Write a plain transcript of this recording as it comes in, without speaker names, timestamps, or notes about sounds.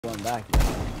Going back.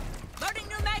 Loading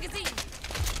new magazine.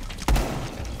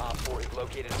 Op 4 is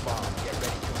located a bomb. Get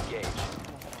ready to engage.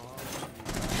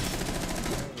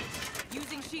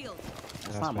 Using shield.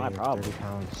 That's not my problem. 30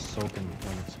 pounds soaking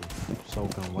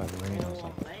wet rain or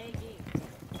something.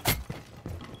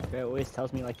 It always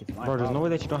tells me like it's my Bro, there's problem. no way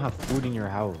that you don't have food in your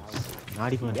house.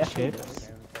 Not even Yes, we chips.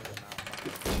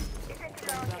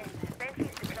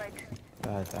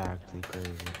 That's actually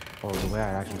crazy. Oh, the way I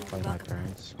actually fight my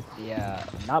parents. Yeah,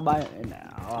 not by.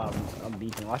 I'm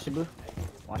beating. Watch it, Blue.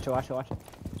 Watch it, watch it, watch it.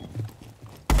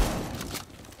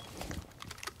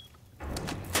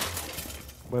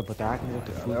 Wait, but they're acting with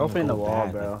the food. They're opening the wall,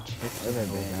 bad. bro. Like, chips They're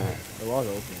go bad. bad. The wall's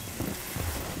open.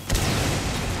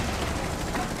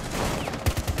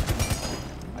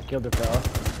 I killed the girl.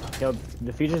 Killed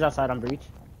the future's outside on breach.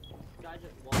 You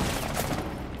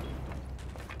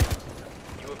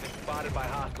have been spotted by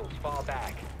hostiles. Fall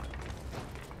back.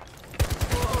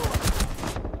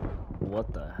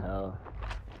 What the hell?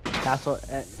 Castle,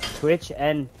 Twitch,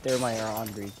 and Thermite are on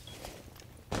breach.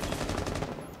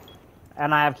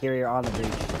 And I have carrier on the breach.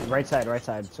 Right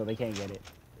side, so they can't get it.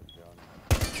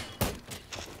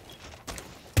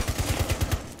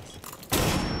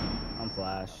 I'm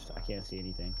flashed. I can't see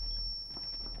anything.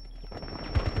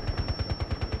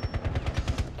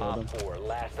 Killed him. Op 4,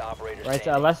 last operator Right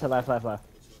side, left.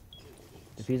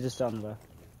 The fuse is still on the left.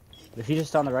 The fuse is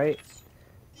still on the right.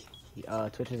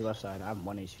 Twitch is the left side. I'm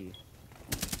 1 HP.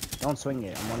 Don't swing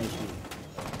it. I'm 1 HP.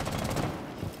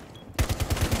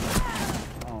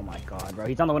 Oh my god, bro.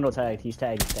 He's on the window tagged. He's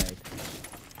tagged.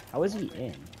 How is he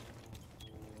in?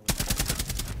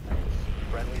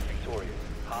 Friendly's victorious.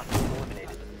 Hostiles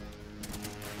eliminated.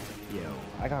 Yo,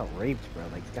 I got raped, bro.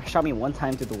 Like, the guy shot me one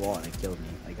time through the wall and it killed me.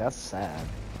 Like, that's sad.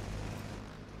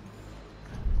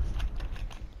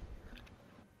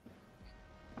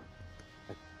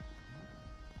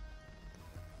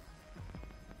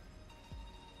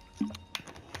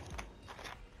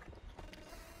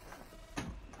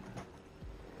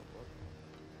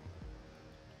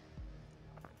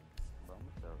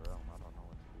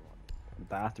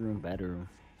 Bathroom, bedroom.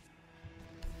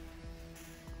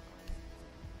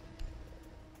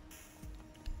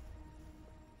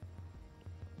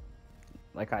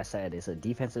 Like I said, it's a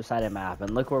defensive sided map,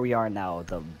 and look where we are now.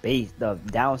 The base, the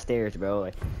downstairs, bro.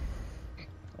 Like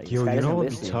Yo, this guy you know doesn't what would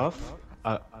be listen. tough?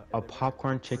 A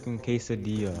popcorn chicken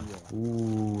quesadilla.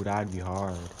 Ooh, that'd be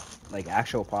hard. Like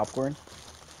actual popcorn.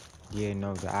 Yeah,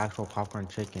 no, the actual popcorn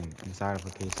chicken inside of a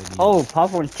quesadilla. Oh,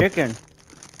 popcorn chicken.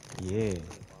 Yeah.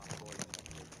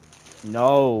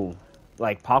 No,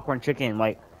 like popcorn chicken.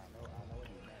 Like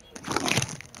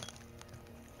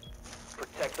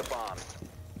Protect the bombs.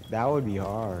 That would be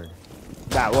hard.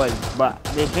 that was, but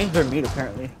they changed their meat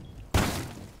apparently.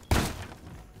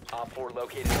 Op 4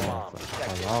 located a bomb.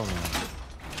 Protect it. Hello, man.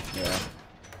 Yeah.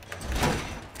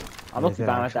 I'm Is looking it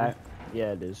down at that. actually?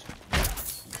 Yeah, it is.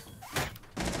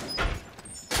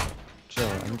 Chill,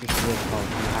 let me just see this called.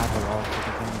 You have a raw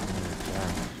chicken thing? Yeah.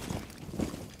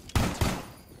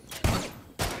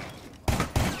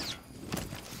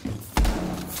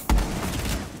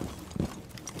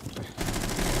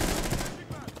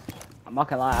 I'm not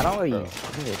gonna lie, I don't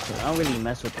really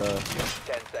mess with the.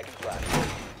 10 seconds left.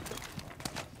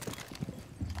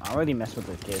 I don't really mess with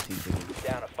the KFC chicken.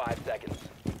 Down to 5 seconds.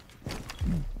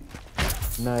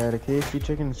 Nah, yeah, the KFC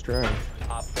chicken is trash.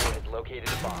 Op 4 has located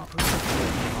a bomb.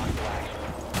 Hostile action.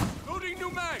 Loading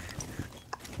new mag.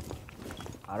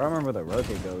 I don't remember where the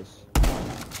rotate goes.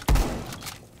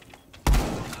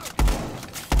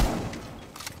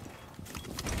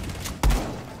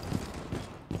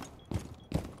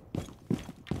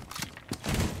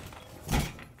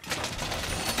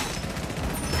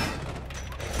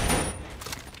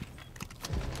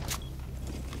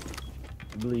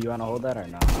 Blue, you wanna hold that or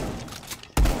not?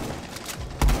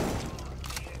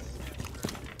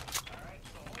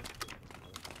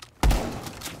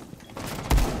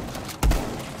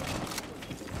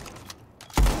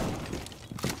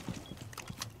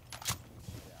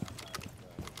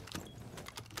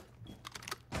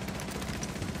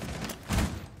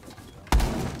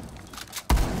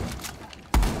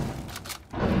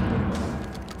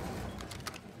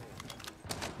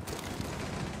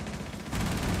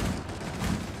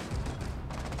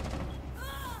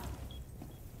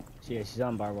 Yeah, she's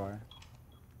on barbed wire.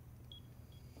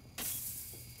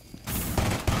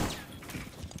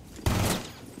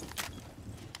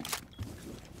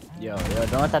 Yo,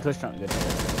 don't let that twitch jump. Good.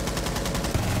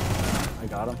 I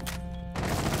got him.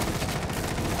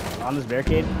 On this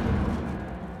barricade.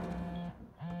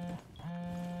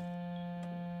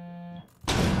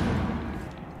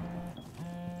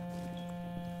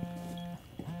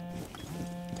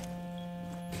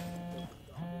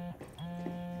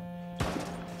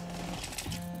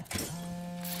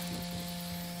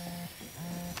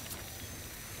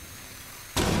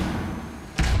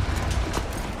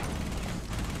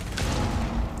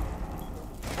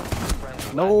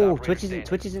 No, operator Twitch standing.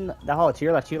 is in the hall. To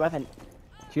your left, and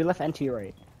to your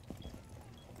right.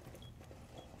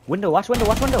 Window, watch window,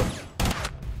 watch window.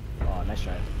 Oh, nice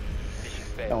try. Mission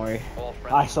failed. Don't worry. All I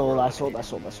friendlies sold. were I sold.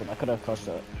 eliminated. I could have clutched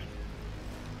it.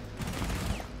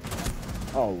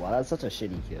 Oh wow, that's such a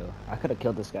shitty kill. I could have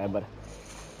killed this guy, but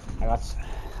I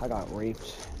got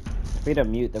raped. If we had a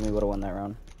mute, then we would have won that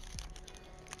round.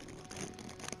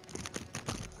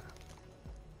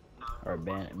 Or a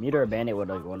bandit. Mute or a bandit would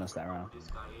have won us that round. This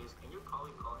guy is, and you're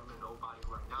probably calling him a nobody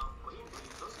right now, but he really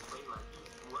does play like he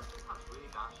Russians have really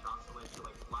bad shots to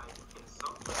like fly in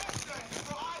some places.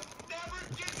 I've never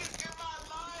did this in my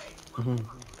life.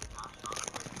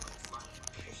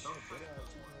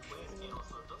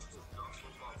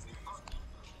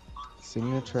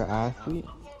 Signature athlete.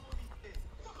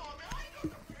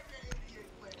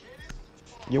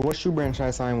 Yo, what shoe brand should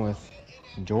I sign with?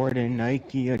 Jordan,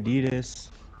 Nike, Adidas.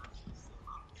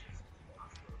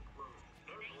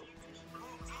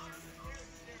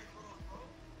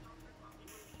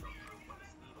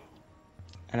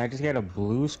 And I just got a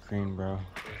blue screen, bro. Need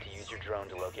to use your drone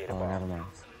to locate a Oh, bomb. never mind.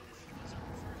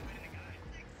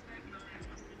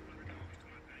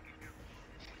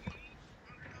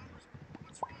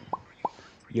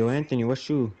 Yo, Anthony, what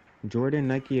shoe? Jordan,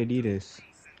 Nike, Adidas.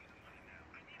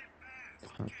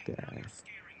 Okay.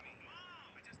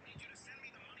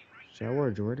 Should I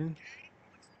wear Jordan?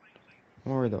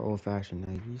 Or the old-fashioned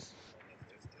Nikes?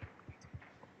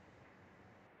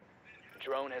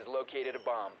 Drone has located a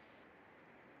bomb.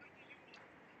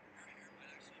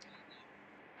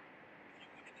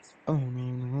 Oh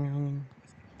no.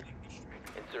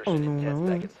 Insertion Oh in 10 no.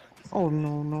 seconds. Oh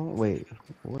no. Wait.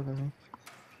 What?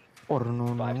 Oh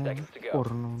no. 5 seconds to go. Oh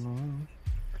no.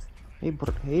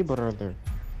 Hey brother.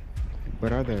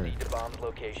 Brother. Proceed to bomb's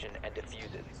location and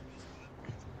defuse it.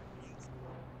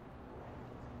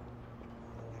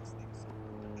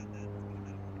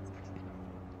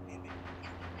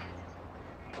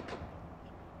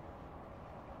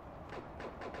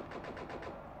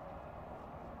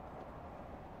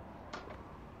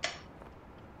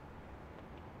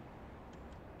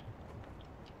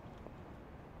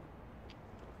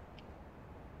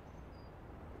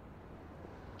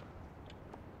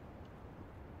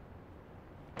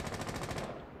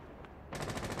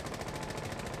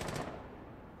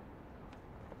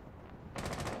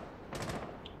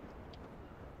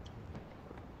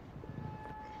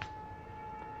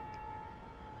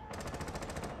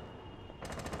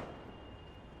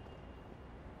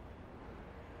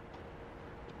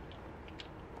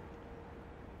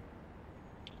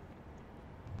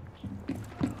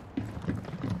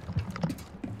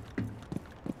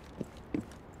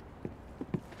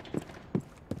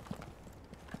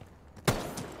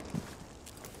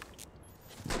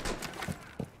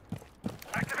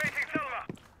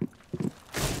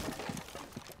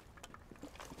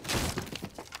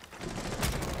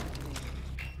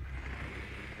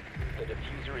 The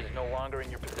diffuser is no longer in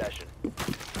your possession.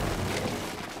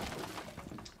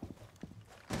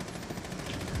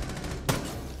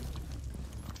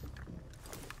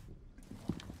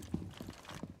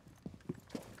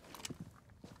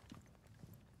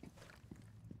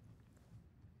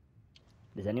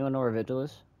 Does anyone know where Vigil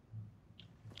is?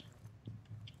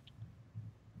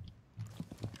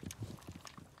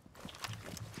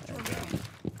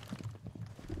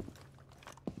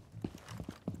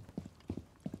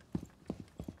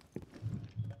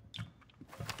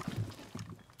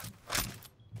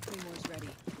 Claymore's ready.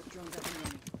 Drones up and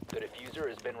running. The diffuser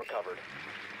has been recovered.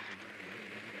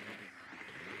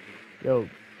 Yo,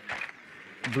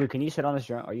 Blue, can you sit on this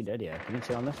drone? Are you dead? Yeah. Can you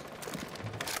sit on this?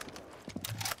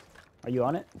 Are you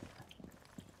on it?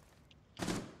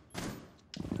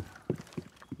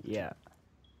 Yeah.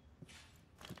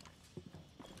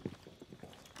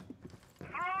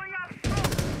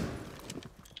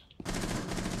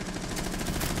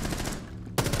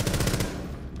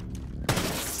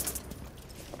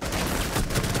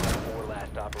 Four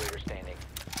last operator standing.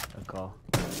 Good call.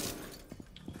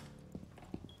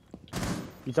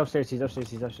 He's upstairs. He's upstairs.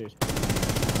 He's upstairs.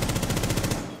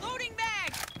 Loading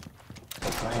bag!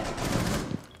 Plant.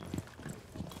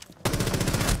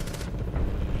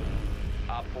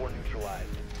 Op 4 neutralized.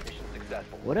 Mission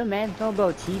successful. What a man know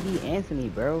about TV Anthony,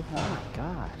 bro. Oh my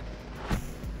god.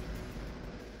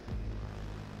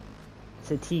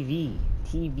 It's a TV.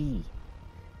 TV.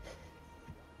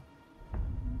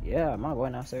 Yeah, I'm not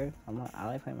going downstairs. I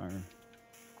like playing my room.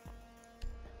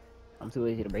 I'm too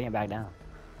lazy to bring it back down.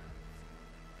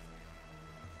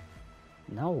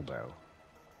 No, bro.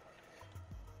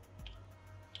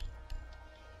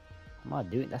 I'm not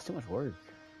doing. That's too much work.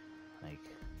 Like,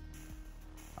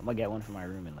 I'm gonna get one for my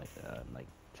room in like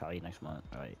probably next month.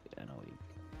 Alright, in a week.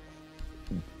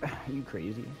 Are you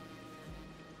crazy?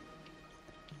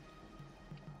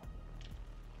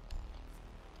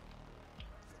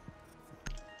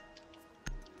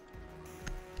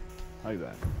 I'll be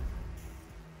back.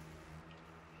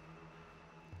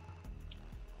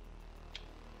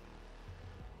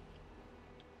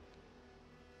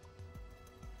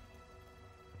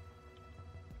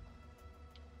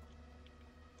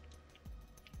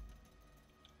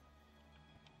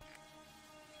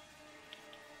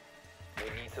 We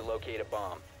need to locate a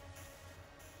bomb.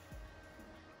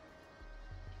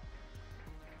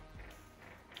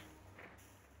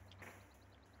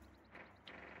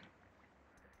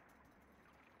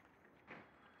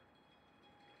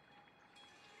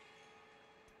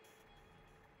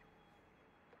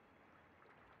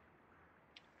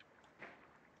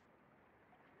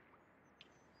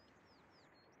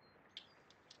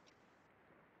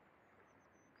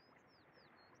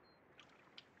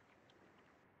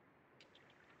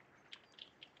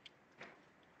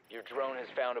 Your drone has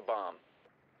found a bomb.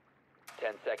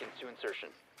 10 seconds to insertion.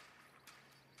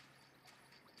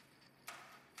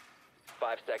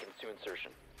 5 seconds to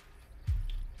insertion.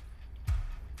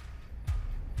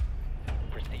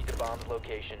 Proceed to bomb's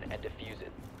location and defuse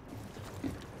it.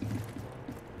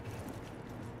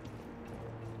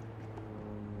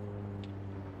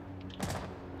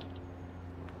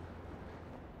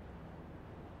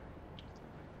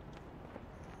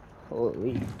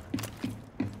 Holy.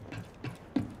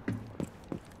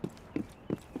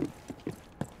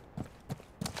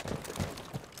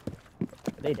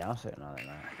 Are they downstairs? No, they're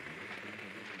not.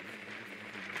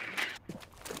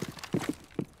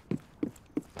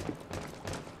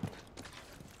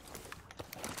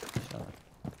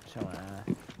 Showing ass.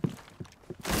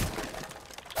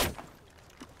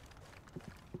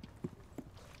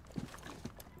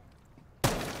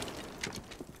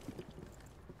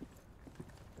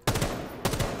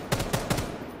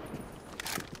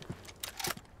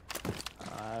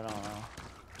 I don't know.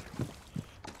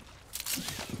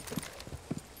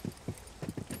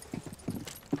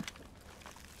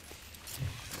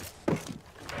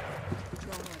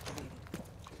 Drone activated.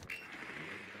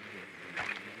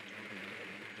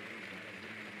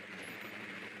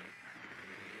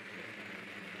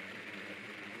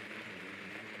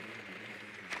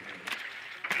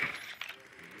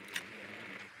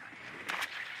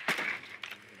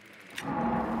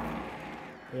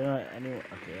 You know what? Anyway,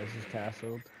 okay, this is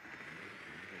castled.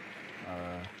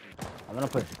 I'm gonna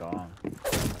push gone.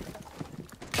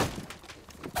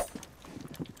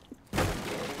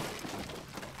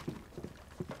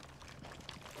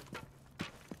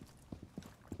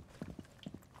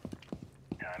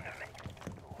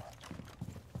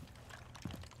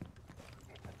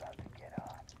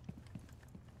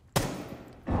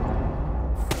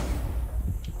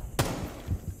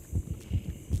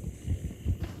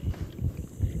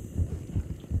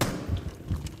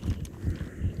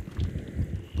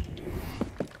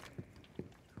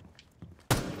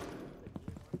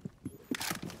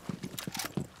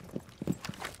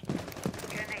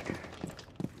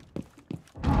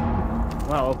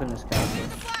 I'm gonna open this castle.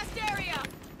 Blast area.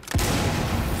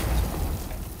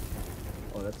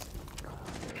 Oh, that's.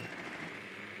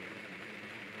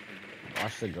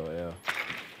 Watch the go, yeah.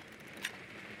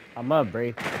 I'm gonna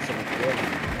break.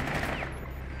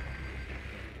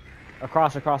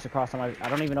 Across. I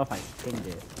don't even know if I pinged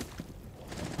it.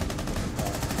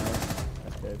 Nice.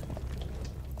 That's good.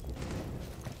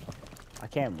 I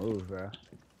can't move, bro.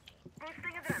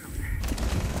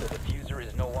 The diffuser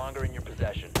is no longer in your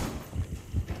possession.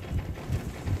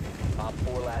 Op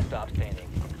 4 last stop standing.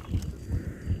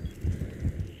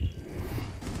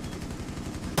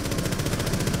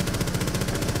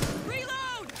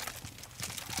 Reload.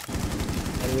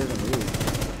 How do you even move?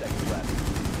 Seconds left.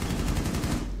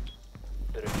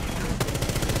 The diffuser.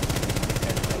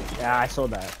 Yeah, I sold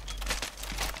that.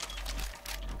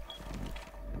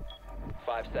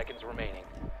 5 seconds remaining.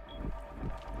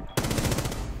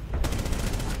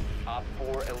 Op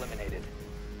 4 eliminated.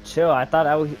 Chill, I thought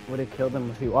I would have killed him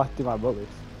if he walked through my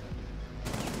bullets.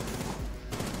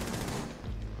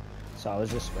 So I was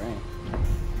just spraying.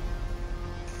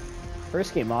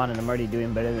 First game on and I'm already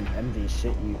doing better than MV.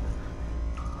 Shit you.